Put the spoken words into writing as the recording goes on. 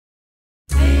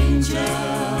angel,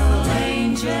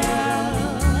 angel,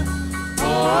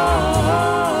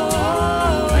 oh,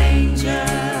 angel,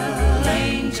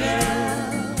 angel,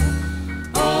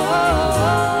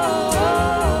 oh,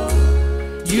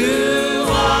 you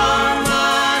are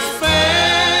my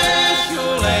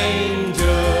special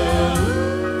angel,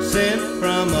 sent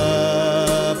from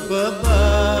up above.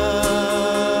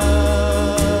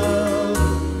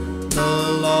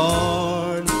 The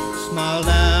Lord smiled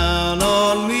down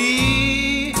on me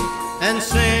and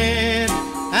sent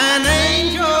an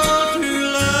angel to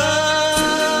love.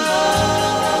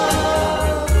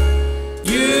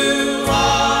 You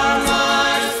are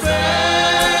my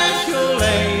special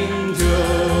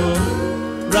angel,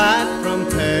 right from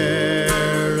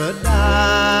paradise.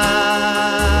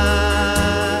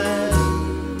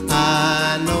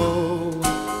 I know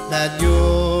that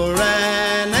you're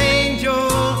an angel.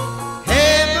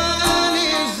 Heaven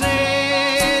is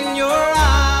in your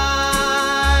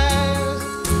eyes.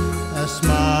 A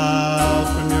smile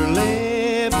from your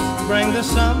lips bring the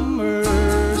summer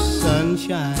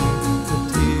sunshine. The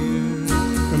tears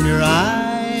from your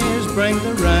eyes bring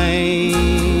the rain.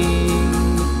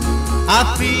 I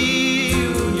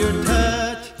feel your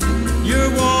touch, your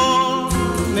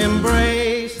warm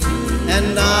embrace,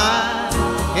 and I'm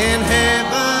in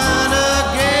heaven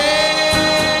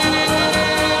again.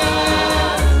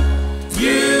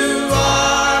 You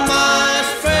are my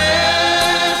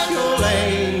special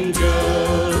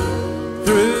angel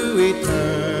through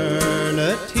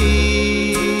eternity.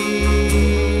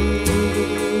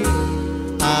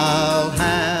 I'll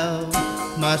have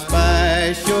my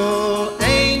special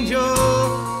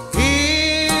angel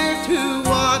here to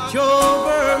watch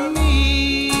over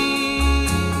me.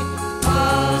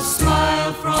 A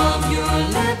smile from your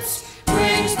lips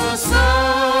brings the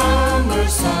summer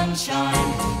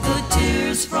sunshine. The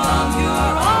tears from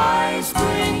your eyes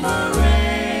bring the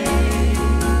rain.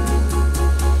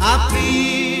 I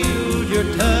feel your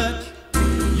touch,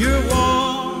 your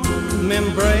warm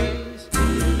embrace,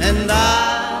 and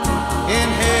I'm in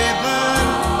heaven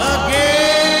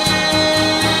again.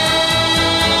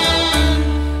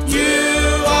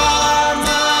 You are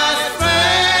my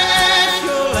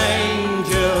special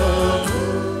angel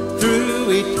through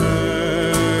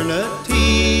eternity.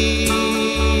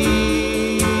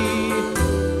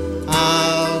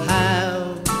 I'll have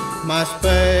my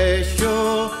special